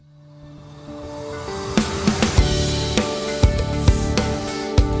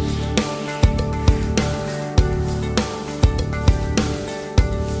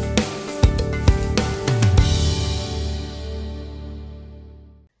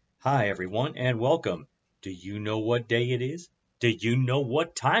Hi, everyone, and welcome. Do you know what day it is? Do you know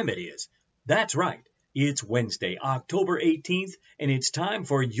what time it is? That's right. It's Wednesday, October 18th, and it's time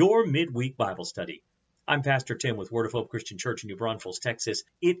for your midweek Bible study. I'm Pastor Tim with Word of Hope Christian Church in New Braunfels, Texas.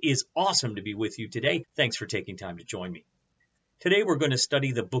 It is awesome to be with you today. Thanks for taking time to join me. Today we're going to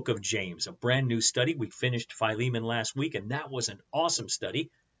study the book of James, a brand new study. We finished Philemon last week, and that was an awesome study.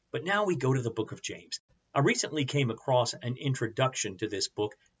 But now we go to the book of James. I recently came across an introduction to this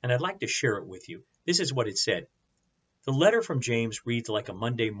book, and I'd like to share it with you. This is what it said. The letter from James reads like a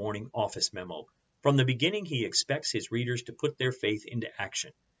Monday morning office memo. From the beginning, he expects his readers to put their faith into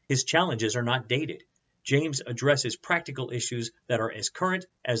action. His challenges are not dated. James addresses practical issues that are as current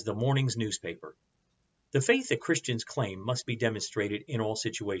as the morning's newspaper. The faith that Christians claim must be demonstrated in all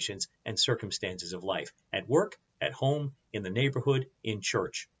situations and circumstances of life, at work, at home, in the neighborhood, in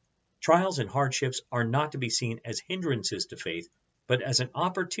church. Trials and hardships are not to be seen as hindrances to faith, but as an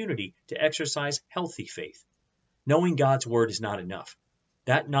opportunity to exercise healthy faith. Knowing God's word is not enough.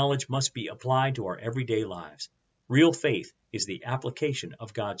 That knowledge must be applied to our everyday lives. Real faith is the application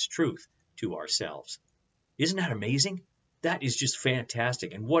of God's truth to ourselves. Isn't that amazing? That is just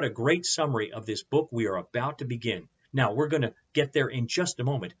fantastic, and what a great summary of this book we are about to begin. Now, we're going to get there in just a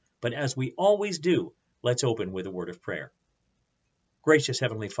moment, but as we always do, let's open with a word of prayer. Gracious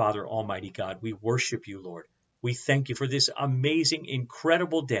Heavenly Father, Almighty God, we worship you, Lord. We thank you for this amazing,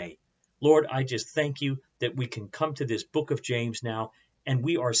 incredible day. Lord, I just thank you that we can come to this book of James now, and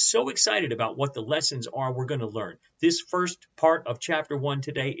we are so excited about what the lessons are we're going to learn. This first part of chapter 1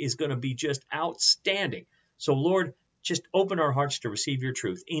 today is going to be just outstanding. So, Lord, just open our hearts to receive your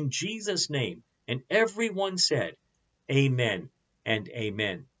truth. In Jesus' name, and everyone said, amen and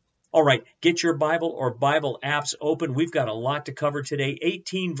amen. All right, get your Bible or Bible apps open. We've got a lot to cover today,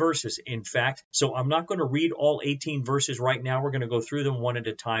 18 verses, in fact. So I'm not going to read all 18 verses right now. We're going to go through them one at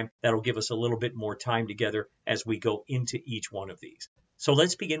a time. That'll give us a little bit more time together as we go into each one of these. So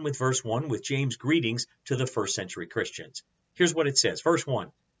let's begin with verse 1 with James' greetings to the first century Christians. Here's what it says. Verse 1.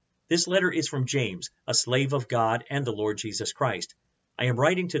 This letter is from James, a slave of God and the Lord Jesus Christ. I am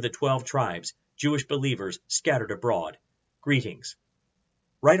writing to the 12 tribes, Jewish believers scattered abroad. Greetings.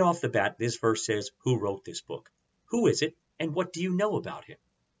 Right off the bat, this verse says, who wrote this book? Who is it, and what do you know about him?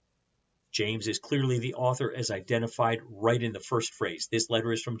 James is clearly the author as identified right in the first phrase. This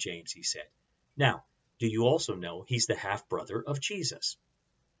letter is from James, he said. Now, do you also know he's the half-brother of Jesus?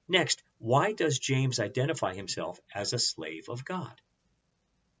 Next, why does James identify himself as a slave of God?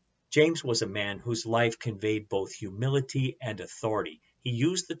 James was a man whose life conveyed both humility and authority. He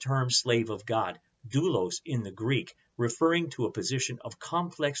used the term slave of God, doulos in the Greek, referring to a position of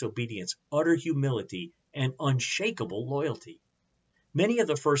complex obedience, utter humility, and unshakable loyalty. Many of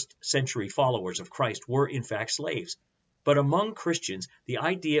the first century followers of Christ were in fact slaves. But among Christians, the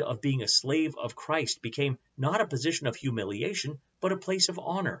idea of being a slave of Christ became not a position of humiliation, but a place of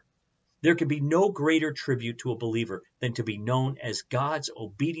honor. There can be no greater tribute to a believer than to be known as God's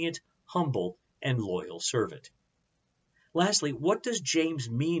obedient, humble, and loyal servant. Lastly, what does James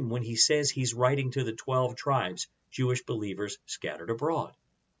mean when he says he's writing to the 12 tribes, Jewish believers scattered abroad?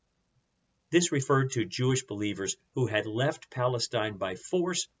 This referred to Jewish believers who had left Palestine by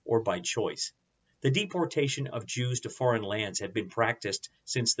force or by choice. The deportation of Jews to foreign lands had been practiced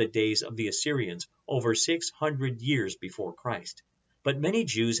since the days of the Assyrians over 600 years before Christ. But many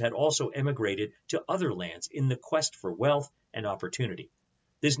Jews had also emigrated to other lands in the quest for wealth and opportunity.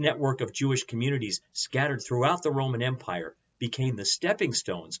 This network of Jewish communities scattered throughout the Roman Empire became the stepping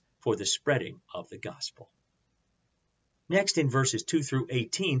stones for the spreading of the gospel. Next, in verses 2 through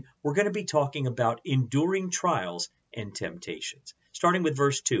 18, we're going to be talking about enduring trials and temptations. Starting with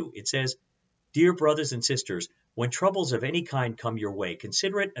verse 2, it says, Dear brothers and sisters, when troubles of any kind come your way,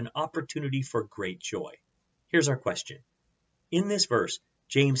 consider it an opportunity for great joy. Here's our question. In this verse,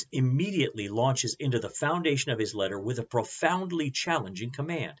 James immediately launches into the foundation of his letter with a profoundly challenging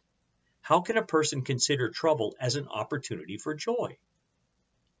command. How can a person consider trouble as an opportunity for joy?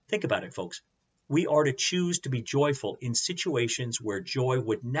 Think about it, folks. We are to choose to be joyful in situations where joy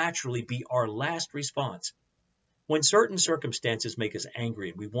would naturally be our last response. When certain circumstances make us angry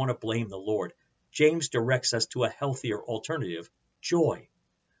and we want to blame the Lord, James directs us to a healthier alternative, joy.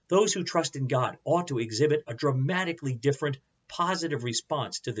 Those who trust in God ought to exhibit a dramatically different, positive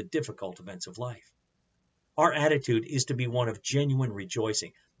response to the difficult events of life. Our attitude is to be one of genuine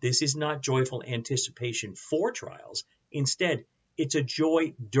rejoicing. This is not joyful anticipation for trials. Instead, it's a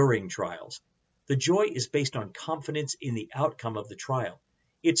joy during trials. The joy is based on confidence in the outcome of the trial.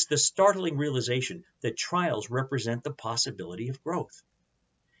 It's the startling realization that trials represent the possibility of growth.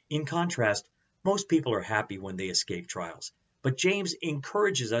 In contrast, most people are happy when they escape trials. But James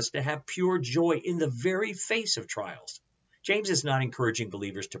encourages us to have pure joy in the very face of trials. James is not encouraging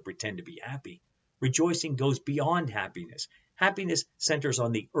believers to pretend to be happy. Rejoicing goes beyond happiness. Happiness centers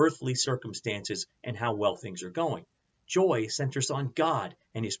on the earthly circumstances and how well things are going. Joy centers on God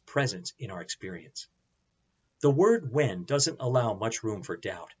and His presence in our experience. The word when doesn't allow much room for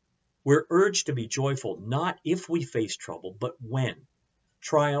doubt. We're urged to be joyful not if we face trouble, but when.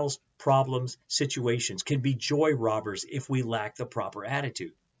 Trials, problems, situations can be joy robbers if we lack the proper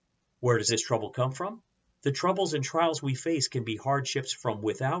attitude. Where does this trouble come from? The troubles and trials we face can be hardships from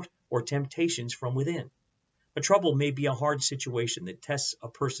without or temptations from within. A trouble may be a hard situation that tests a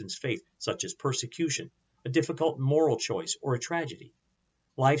person's faith, such as persecution, a difficult moral choice, or a tragedy.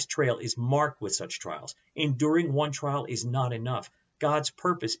 Life's trail is marked with such trials. Enduring one trial is not enough. God's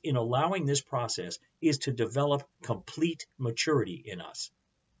purpose in allowing this process is to develop complete maturity in us.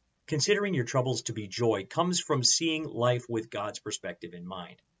 Considering your troubles to be joy comes from seeing life with God's perspective in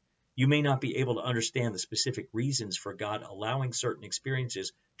mind. You may not be able to understand the specific reasons for God allowing certain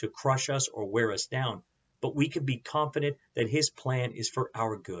experiences to crush us or wear us down, but we can be confident that His plan is for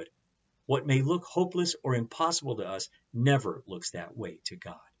our good. What may look hopeless or impossible to us never looks that way to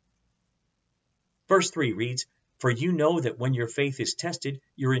God. Verse 3 reads, "For you know that when your faith is tested,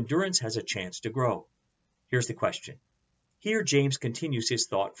 your endurance has a chance to grow." Here's the question. Here James continues his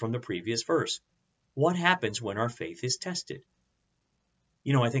thought from the previous verse. What happens when our faith is tested?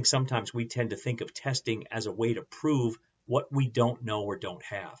 I think sometimes we tend to think of testing as a way to prove what we don't know or don't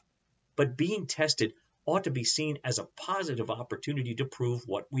have. But being tested ought to be seen as a positive opportunity to prove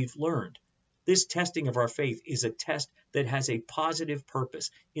what we've learned. This testing of our faith is a test that has a positive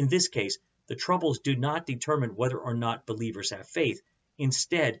purpose. In this case, the troubles do not determine whether or not believers have faith.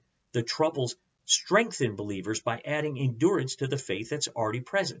 Instead, the troubles strengthen believers by adding endurance to the faith that's already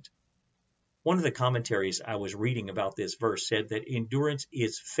present. One of the commentaries I was reading about this verse said that endurance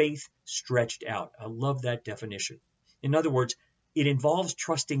is faith stretched out. I love that definition. In other words, it involves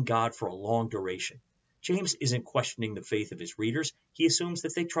trusting God for a long duration. James isn't questioning the faith of his readers. He assumes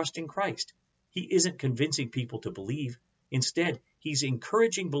that they trust in Christ. He isn't convincing people to believe. Instead, he's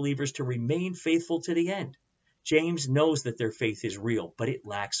encouraging believers to remain faithful to the end. James knows that their faith is real, but it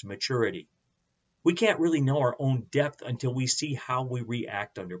lacks maturity. We can't really know our own depth until we see how we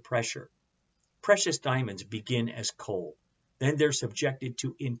react under pressure. Precious diamonds begin as coal. Then they're subjected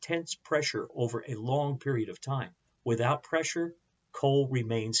to intense pressure over a long period of time. Without pressure, coal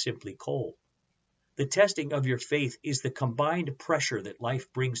remains simply coal. The testing of your faith is the combined pressure that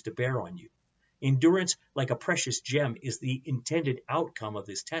life brings to bear on you. Endurance, like a precious gem, is the intended outcome of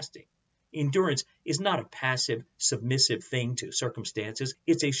this testing. Endurance is not a passive, submissive thing to circumstances.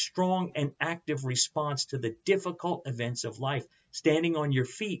 It's a strong and active response to the difficult events of life, standing on your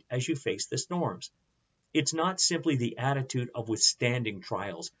feet as you face the storms. It's not simply the attitude of withstanding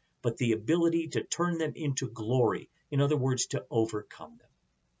trials, but the ability to turn them into glory. In other words, to overcome them.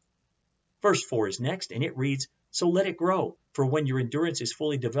 Verse 4 is next, and it reads, "So let it grow, for when your endurance is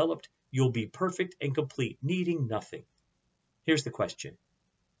fully developed, you'll be perfect and complete, needing nothing." Here's the question.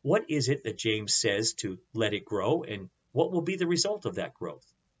 What is it that James says to let it grow, and what will be the result of that growth?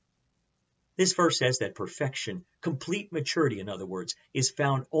 This verse says that perfection, complete maturity, in other words, is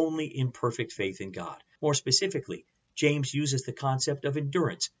found only in perfect faith in God. More specifically, James uses the concept of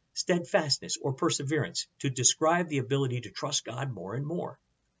endurance, steadfastness, or perseverance to describe the ability to trust God more and more.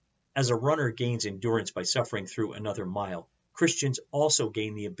 As a runner gains endurance by suffering through another mile, Christians also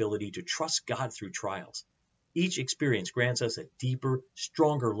gain the ability to trust God through trials. Each experience grants us a deeper,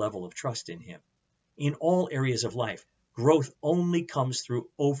 stronger level of trust in Him. In all areas of life, growth only comes through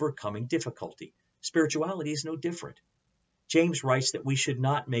overcoming difficulty. Spirituality is no different. James writes that we should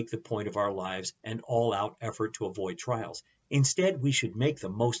not make the point of our lives an all-out effort to avoid trials. Instead, we should make the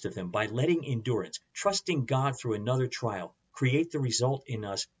most of them by letting endurance, trusting God through another trial, create the result in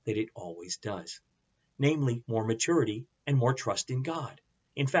us that it always does. Namely, more maturity and more trust in God.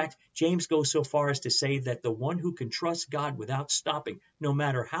 In fact, James goes so far as to say that the one who can trust God without stopping, no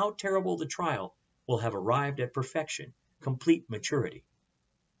matter how terrible the trial, will have arrived at perfection, complete maturity.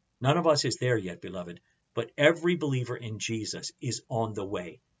 None of us is there yet, beloved, but every believer in Jesus is on the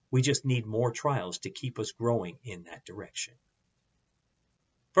way. We just need more trials to keep us growing in that direction.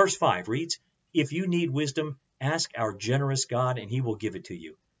 Verse 5 reads, "If you need wisdom, ask our generous God, and He will give it to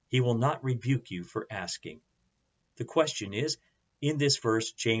you. He will not rebuke you for asking." The question is, in this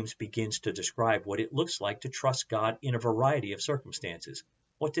verse, James begins to describe what it looks like to trust God in a variety of circumstances.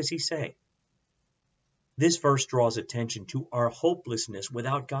 What does he say? This verse draws attention to our hopelessness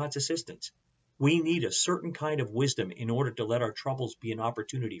without God's assistance. We need a certain kind of wisdom in order to let our troubles be an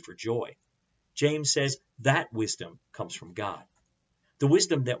opportunity for joy. James says that wisdom comes from God. The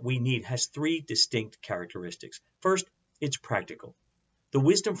wisdom that we need has three distinct characteristics. First, it's practical. The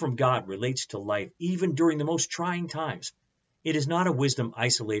wisdom from God relates to life even during the most trying times. It is not a wisdom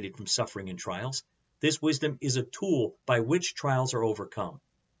isolated from suffering and trials. This wisdom is a tool by which trials are overcome.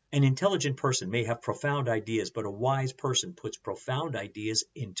 An intelligent person may have profound ideas, but a wise person puts profound ideas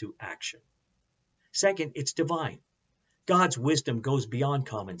into action. Second, it's divine. God's wisdom goes beyond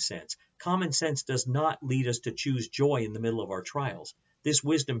common sense. Common sense does not lead us to choose joy in the middle of our trials. This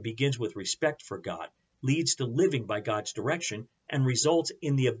wisdom begins with respect for God, leads to living by God's direction, and results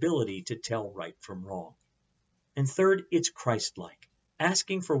in the ability to tell right from wrong. And third, it's Christ-like.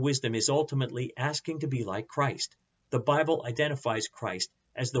 Asking for wisdom is ultimately asking to be like Christ. The Bible identifies Christ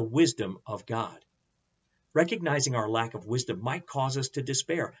as the wisdom of God. Recognizing our lack of wisdom might cause us to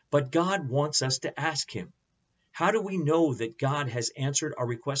despair, but God wants us to ask Him. How do we know that God has answered our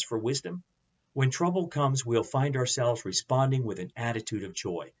request for wisdom? When trouble comes, we'll find ourselves responding with an attitude of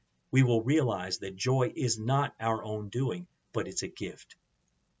joy. We will realize that joy is not our own doing, but it's a gift.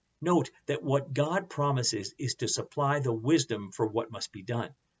 Note that what God promises is to supply the wisdom for what must be done.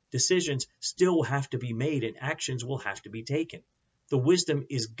 Decisions still have to be made and actions will have to be taken. The wisdom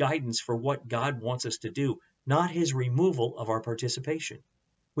is guidance for what God wants us to do, not His removal of our participation.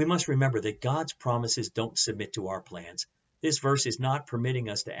 We must remember that God's promises don't submit to our plans. This verse is not permitting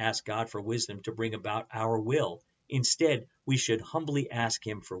us to ask God for wisdom to bring about our will. Instead, we should humbly ask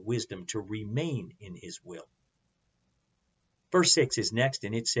Him for wisdom to remain in His will. Verse 6 is next,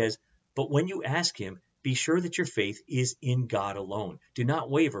 and it says, "But when you ask Him, be sure that your faith is in God alone. Do not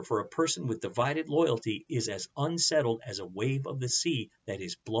waver, for a person with divided loyalty is as unsettled as a wave of the sea that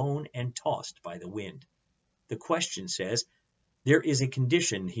is blown and tossed by the wind." The question says, there is a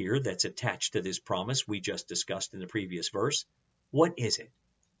condition here that's attached to this promise we just discussed in the previous verse. What is it?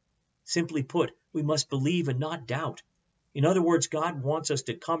 Simply put, we must believe and not doubt. In other words, God wants us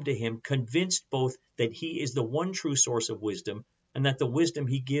to come to Him convinced both that He is the one true source of wisdom and that the wisdom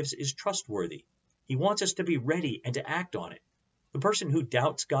He gives is trustworthy. He wants us to be ready and to act on it. The person who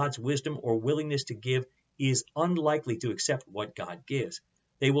doubts God's wisdom or willingness to give is unlikely to accept what God gives.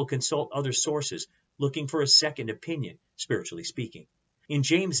 They will consult other sources, looking for a second opinion, spiritually speaking. In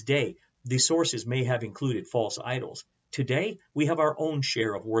James' day, the sources may have included false idols. Today, we have our own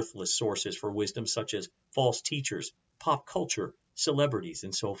share of worthless sources for wisdom, such as false teachers, pop culture, celebrities,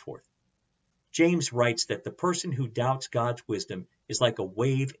 and so forth. James writes that the person who doubts God's wisdom is like a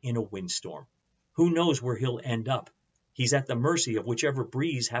wave in a windstorm. Who knows where he'll end up? He's at the mercy of whichever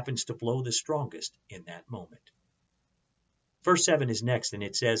breeze happens to blow the strongest in that moment. Verse 7 is next, and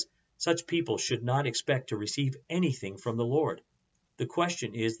it says, "Such people should not expect to receive anything from the Lord." The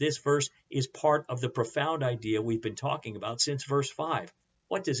question is, this verse is part of the profound idea we've been talking about since verse 5.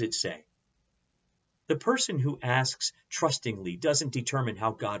 What does it say? The person who asks trustingly doesn't determine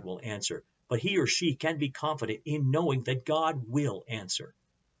how God will answer, but he or she can be confident in knowing that God will answer.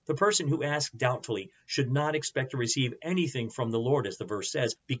 The person who asks doubtfully should not expect to receive anything from the Lord, as the verse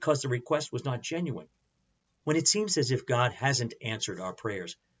says, because the request was not genuine. When it seems as if God hasn't answered our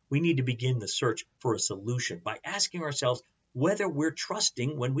prayers, we need to begin the search for a solution by asking ourselves whether we're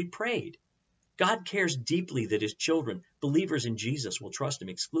trusting when we prayed. God cares deeply that His children, believers in Jesus, will trust Him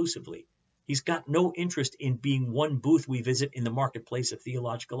exclusively. He's got no interest in being one booth we visit in the marketplace of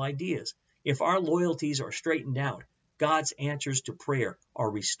theological ideas. If our loyalties are straightened out, God's answers to prayer are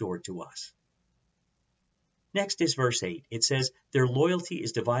restored to us. Next is verse 8. It says, "Their loyalty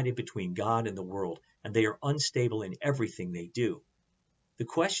is divided between God and the world, and they are unstable in everything they do." The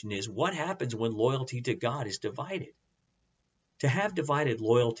question is, what happens when loyalty to God is divided? To have divided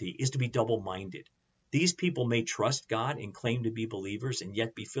loyalty is to be double-minded. These people may trust God and claim to be believers and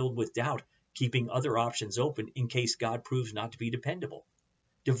yet be filled with doubt, keeping other options open in case God proves not to be dependable.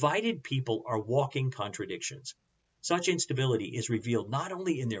 Divided people are walking contradictions. Such instability is revealed not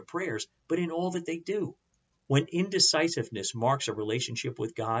only in their prayers, but in all that they do. When indecisiveness marks a relationship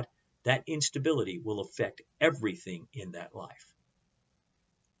with God, that instability will affect everything in that life.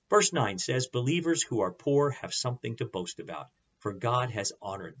 Verse 9 says, "Believers who are poor have something to boast about, for God has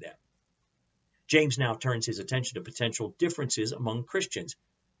honored them." James now turns his attention to potential differences among Christians.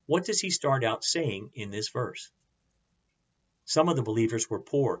 What does he start out saying in this verse? Some of the believers were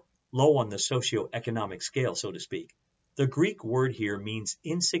poor, low on the socioeconomic scale, so to speak. The Greek word here means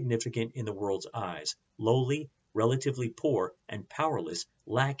insignificant in the world's eyes, lowly, relatively poor, and powerless,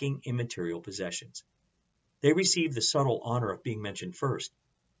 lacking in material possessions. They received the subtle honor of being mentioned first.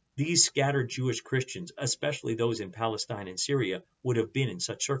 These scattered Jewish Christians, especially those in Palestine and Syria, would have been in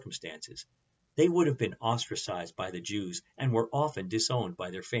such circumstances. They would have been ostracized by the Jews and were often disowned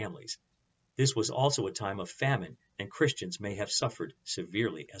by their families. This was also a time of famine, and Christians may have suffered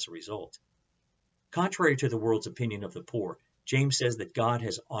severely as a result. Contrary to the world's opinion of the poor, James says that God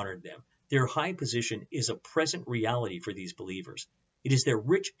has honored them. Their high position is a present reality for these believers. It is their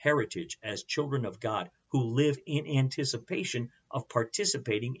rich heritage as children of God who live in anticipation of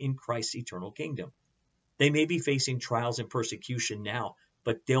participating in Christ's eternal kingdom. They may be facing trials and persecution now,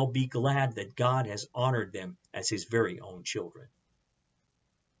 but they'll be glad that God has honored them as his very own children.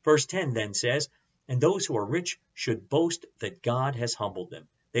 Verse 10 then says, "And those who are rich should boast that God has humbled them.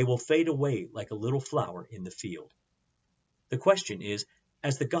 They will fade away like a little flower in the field." The question is,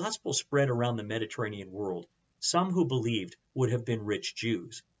 as the gospel spread around the Mediterranean world, some who believed would have been rich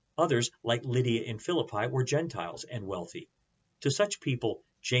Jews. Others, like Lydia in Philippi, were Gentiles and wealthy. To such people,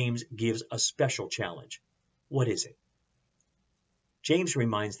 James gives a special challenge. What is it? James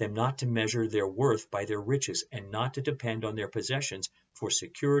reminds them not to measure their worth by their riches and not to depend on their possessions for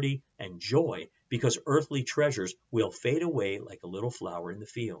security and joy, because earthly treasures will fade away like a little flower in the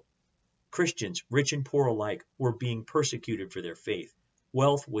field. Christians, rich and poor alike, were being persecuted for their faith.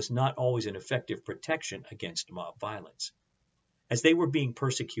 Wealth was not always an effective protection against mob violence. As they were being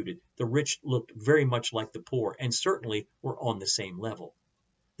persecuted, the rich looked very much like the poor and certainly were on the same level.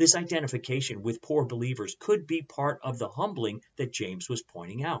 This identification with poor believers could be part of the humbling that James was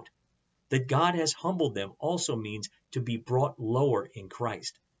pointing out. That God has humbled them also means to be brought lower in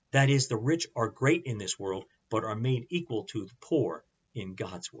Christ. That is, the rich are great in this world, but are made equal to the poor in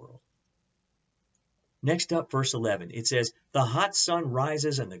God's world. Next up, verse 11, it says, "The hot sun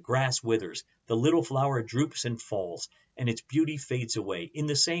rises and the grass withers, the little flower droops and falls, and its beauty fades away. In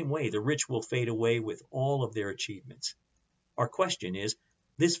the same way, the rich will fade away with all of their achievements." Our question is,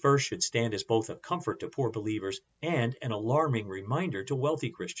 this verse should stand as both a comfort to poor believers and an alarming reminder to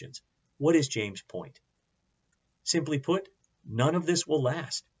wealthy Christians. What is James' point? Simply put, none of this will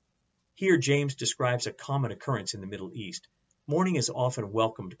last. Here, James describes a common occurrence in the Middle East. Morning is often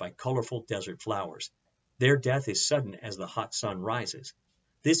welcomed by colorful desert flowers. Their death is sudden as the hot sun rises.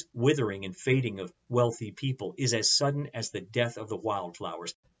 This withering and fading of wealthy people is as sudden as the death of the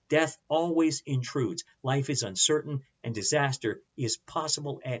wildflowers. Death always intrudes. Life is uncertain, and disaster is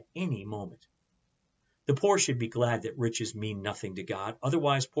possible at any moment. The poor should be glad that riches mean nothing to God.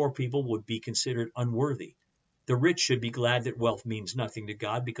 Otherwise, poor people would be considered unworthy. The rich should be glad that wealth means nothing to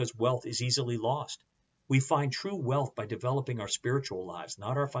God because wealth is easily lost. We find true wealth by developing our spiritual lives,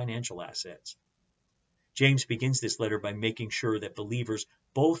 not our financial assets. James begins this letter by making sure that believers,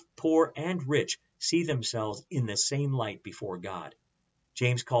 both poor and rich, see themselves in the same light before God.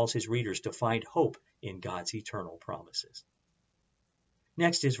 James calls his readers to find hope in God's eternal promises.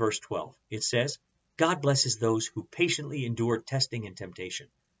 Next is verse 12. It says, "God blesses those who patiently endure testing and temptation.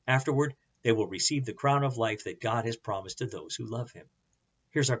 Afterward, they will receive the crown of life that God has promised to those who love him."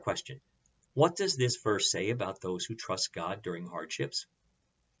 Here's our question. What does this verse say about those who trust God during hardships?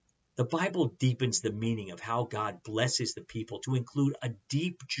 The Bible deepens the meaning of how God blesses the people to include a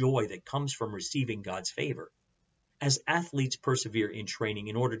deep joy that comes from receiving God's favor. As athletes persevere in training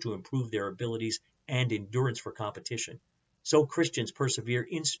in order to improve their abilities and endurance for competition, so Christians persevere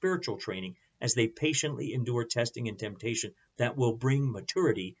in spiritual training as they patiently endure testing and temptation that will bring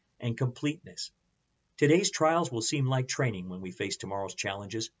maturity and completeness. Today's trials will seem like training when we face tomorrow's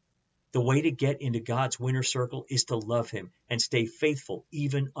challenges. The way to get into God's winner circle is to love him and stay faithful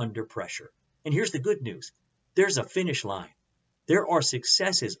even under pressure. And here's the good news. There's a finish line. There are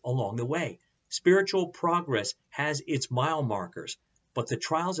successes along the way. Spiritual progress has its mile markers, but the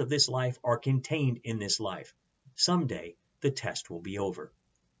trials of this life are contained in this life. Someday, the test will be over.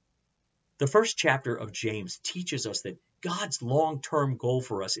 The first chapter of James teaches us that God's long-term goal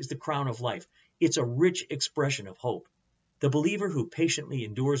for us is the crown of life. It's a rich expression of hope. The believer who patiently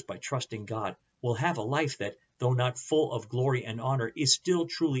endures by trusting God will have a life that, though not full of glory and honor, is still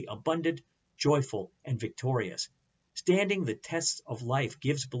truly abundant, joyful, and victorious. Standing the tests of life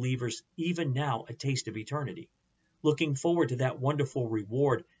gives believers even now a taste of eternity. Looking forward to that wonderful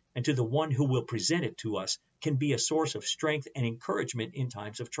reward and to the one who will present it to us can be a source of strength and encouragement in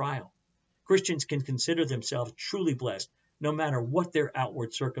times of trial. Christians can consider themselves truly blessed no matter what their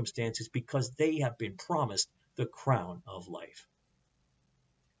outward circumstances because they have been promised the crown of life.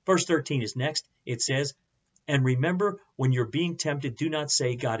 Verse 13 is next. It says, "And remember, when you're being tempted, do not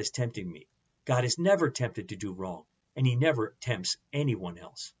say, 'God is tempting me.' God is never tempted to do wrong, and he never tempts anyone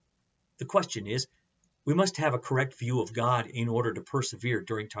else." The question is, we must have a correct view of God in order to persevere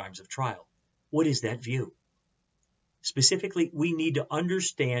during times of trial. What is that view? Specifically, we need to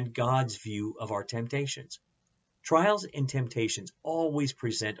understand God's view of our temptations. Trials and temptations always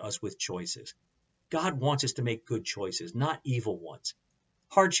present us with choices. God wants us to make good choices, not evil ones.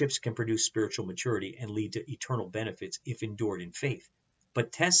 Hardships can produce spiritual maturity and lead to eternal benefits if endured in faith.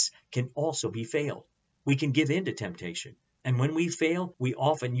 But tests can also be failed. We can give in to temptation. And when we fail, we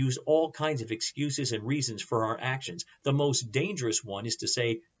often use all kinds of excuses and reasons for our actions. The most dangerous one is to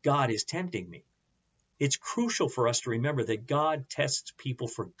say, God is tempting me. It's crucial for us to remember that God tests people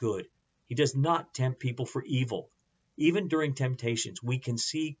for good. He does not tempt people for evil. Even during temptations, we can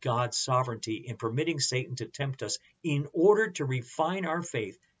see God's sovereignty in permitting Satan to tempt us in order to refine our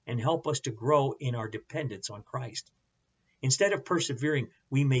faith and help us to grow in our dependence on Christ. Instead of persevering,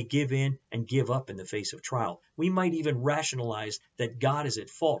 we may give in and give up in the face of trial. We might even rationalize that God is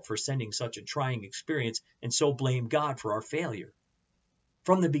at fault for sending such a trying experience and so blame God for our failure.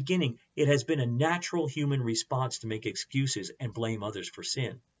 From the beginning, it has been a natural human response to make excuses and blame others for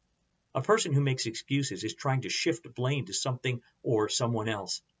sin. A person who makes excuses is trying to shift blame to something or someone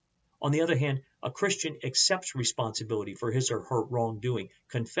else. On the other hand, a Christian accepts responsibility for his or her wrongdoing,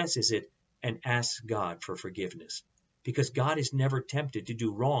 confesses it, and asks God for forgiveness. Because God is never tempted to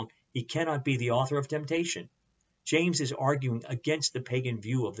do wrong, he cannot be the author of temptation. James is arguing against the pagan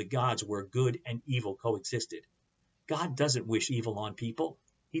view of the gods where good and evil coexisted. God doesn't wish evil on people.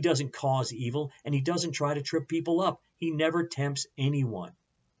 He doesn't cause evil, and he doesn't try to trip people up. He never tempts anyone.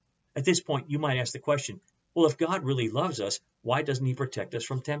 At this point, you might ask the question, well, if God really loves us, why doesn't he protect us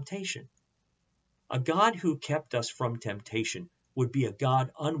from temptation? A God who kept us from temptation would be a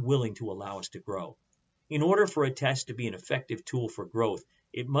God unwilling to allow us to grow. In order for a test to be an effective tool for growth,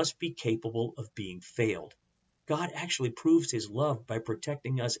 it must be capable of being failed. God actually proves his love by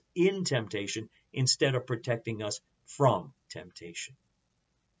protecting us in temptation instead of protecting us from temptation.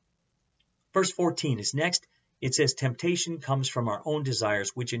 Verse 14 is next. It says, temptation comes from our own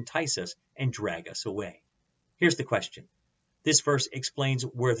desires which entice us and drag us away. Here's the question. This verse explains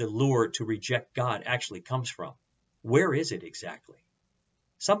where the lure to reject God actually comes from. Where is it exactly?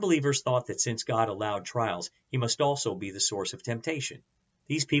 Some believers thought that since God allowed trials, he must also be the source of temptation.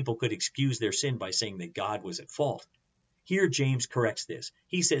 These people could excuse their sin by saying that God was at fault. Here James corrects this.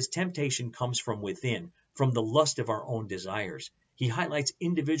 He says temptation comes from within, from the lust of our own desires. He highlights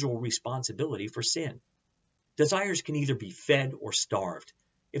individual responsibility for sin. Desires can either be fed or starved.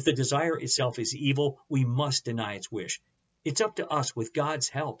 If the desire itself is evil, we must deny its wish. It's up to us with God's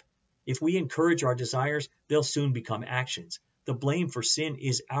help. If we encourage our desires, they'll soon become actions. The blame for sin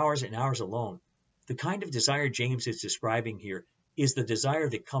is ours and ours alone. The kind of desire James is describing here is the desire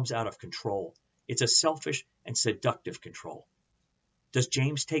that comes out of control. It's a selfish and seductive control. Does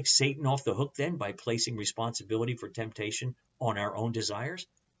James take Satan off the hook then by placing responsibility for temptation on our own desires?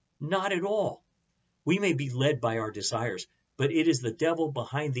 Not at all. We may be led by our desires, but it is the devil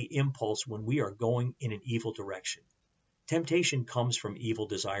behind the impulse when we are going in an evil direction. Temptation comes from evil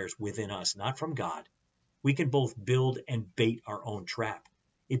desires within us, not from God. We can both build and bait our own trap.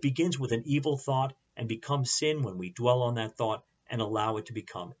 It begins with an evil thought and becomes sin when we dwell on that thought and allow it to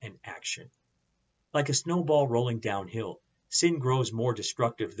become an action. Like a snowball rolling downhill, sin grows more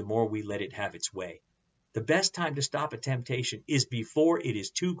destructive the more we let it have its way. The best time to stop a temptation is before it is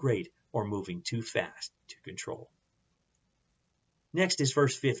too great or moving too fast to control. Next is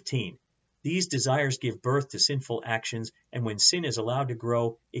verse 15. These desires give birth to sinful actions, and when sin is allowed to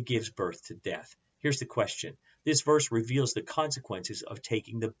grow, it gives birth to death. Here's the question. This verse reveals the consequences of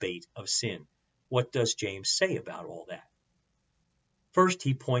taking the bait of sin. What does James say about all that? First,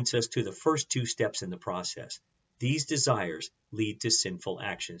 he points us to the first two steps in the process. These desires lead to sinful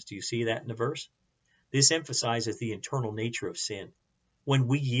actions. Do you see that in the verse? This emphasizes the internal nature of sin. When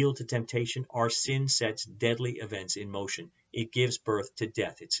we yield to temptation, our sin sets deadly events in motion. It gives birth to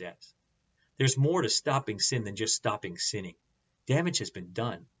death, it says. There's more to stopping sin than just stopping sinning. Damage has been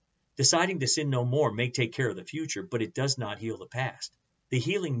done. Deciding to sin no more may take care of the future, but it does not heal the past. The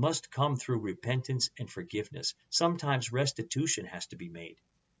healing must come through repentance and forgiveness. Sometimes restitution has to be made.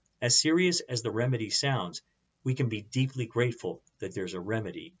 As serious as the remedy sounds, we can be deeply grateful that there's a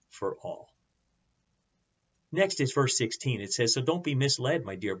remedy for all. Next is verse 16. It says, so don't be misled,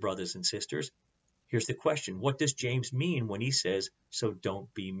 my dear brothers and sisters. Here's the question. What does James mean when he says, so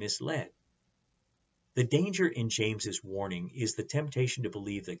don't be misled? The danger in James's warning is the temptation to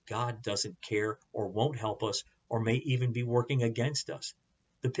believe that God doesn't care or won't help us or may even be working against us.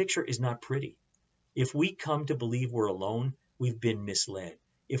 The picture is not pretty. If we come to believe we're alone, we've been misled.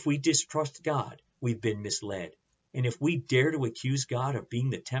 If we distrust God, we've been misled. And if we dare to accuse God of being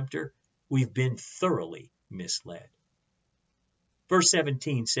the tempter, we've been thoroughly misled. Verse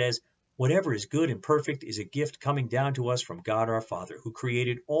 17 says, whatever is good and perfect is a gift coming down to us from God our Father, who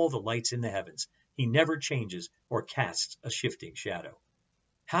created all the lights in the heavens. He never changes or casts a shifting shadow.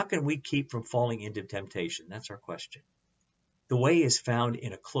 How can we keep from falling into temptation? That's our question. The way is found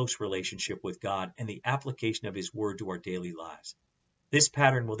in a close relationship with God and the application of His Word to our daily lives. This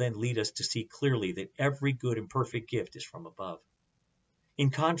pattern will then lead us to see clearly that every good and perfect gift is from above.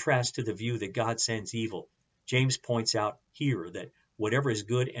 In contrast to the view that God sends evil, James points out here that whatever is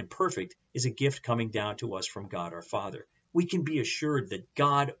good and perfect is a gift coming down to us from God our Father. We can be assured that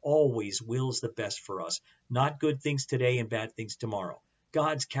God always wills the best for us, not good things today and bad things tomorrow.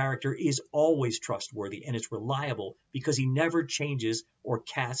 God's character is always trustworthy and it's reliable because He never changes or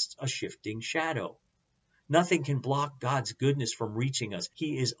casts a shifting shadow. Nothing can block God's goodness from reaching us.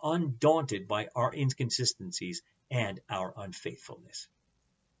 He is undaunted by our inconsistencies and our unfaithfulness.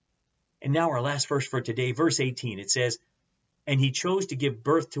 And now our last verse for today, verse 18, it says, "And He chose to give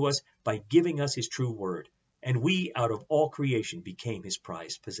birth to us by giving us His true word, and we out of all creation became His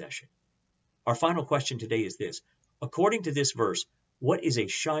prized possession." Our final question today is this: according to this verse, what is a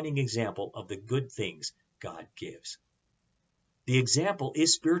shining example of the good things God gives? The example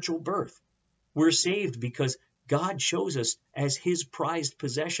is spiritual birth. We're saved because God chose us as His prized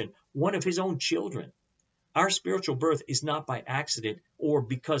possession, one of His own children. Our spiritual birth is not by accident or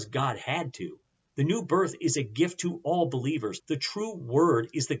because God had to. The new birth is a gift to all believers. The true word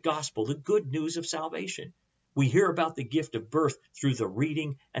is the gospel, the good news of salvation. We hear about the gift of birth through the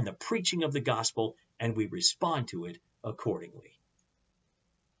reading and the preaching of the gospel, and we respond to it accordingly.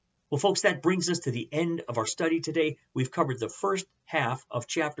 Well, folks, that brings us to the end of our study today. We've covered the first half of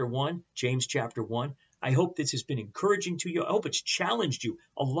chapter 1, James chapter 1. I hope this has been encouraging to you. I hope it's challenged you.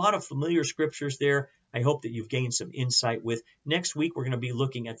 A lot of familiar scriptures there. I hope that you've gained some insight with. Next week, we're going to be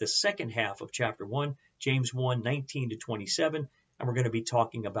looking at the second half of chapter 1, James 1, 19 to 27, and we're going to be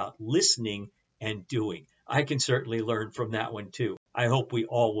talking about listening and doing. I can certainly learn from that one too. I hope we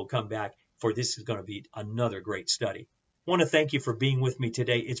all will come back, for this is going to be another great study. I want to thank you for being with me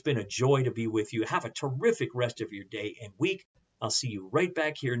today. It's been a joy to be with you. Have a terrific rest of your day and week. I'll see you right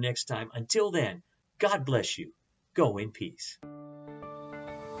back here next time. Until then, God bless you. Go in peace.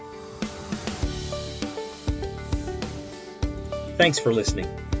 Thanks for listening.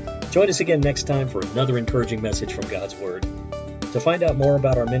 Join us again next time for another encouraging message from God's Word. To find out more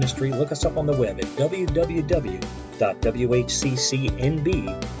about our ministry, look us up on the web at www.whccnb.org.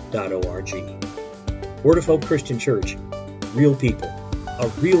 Word of Hope Christian Church. Real people,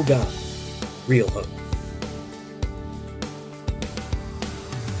 a real God, real hope.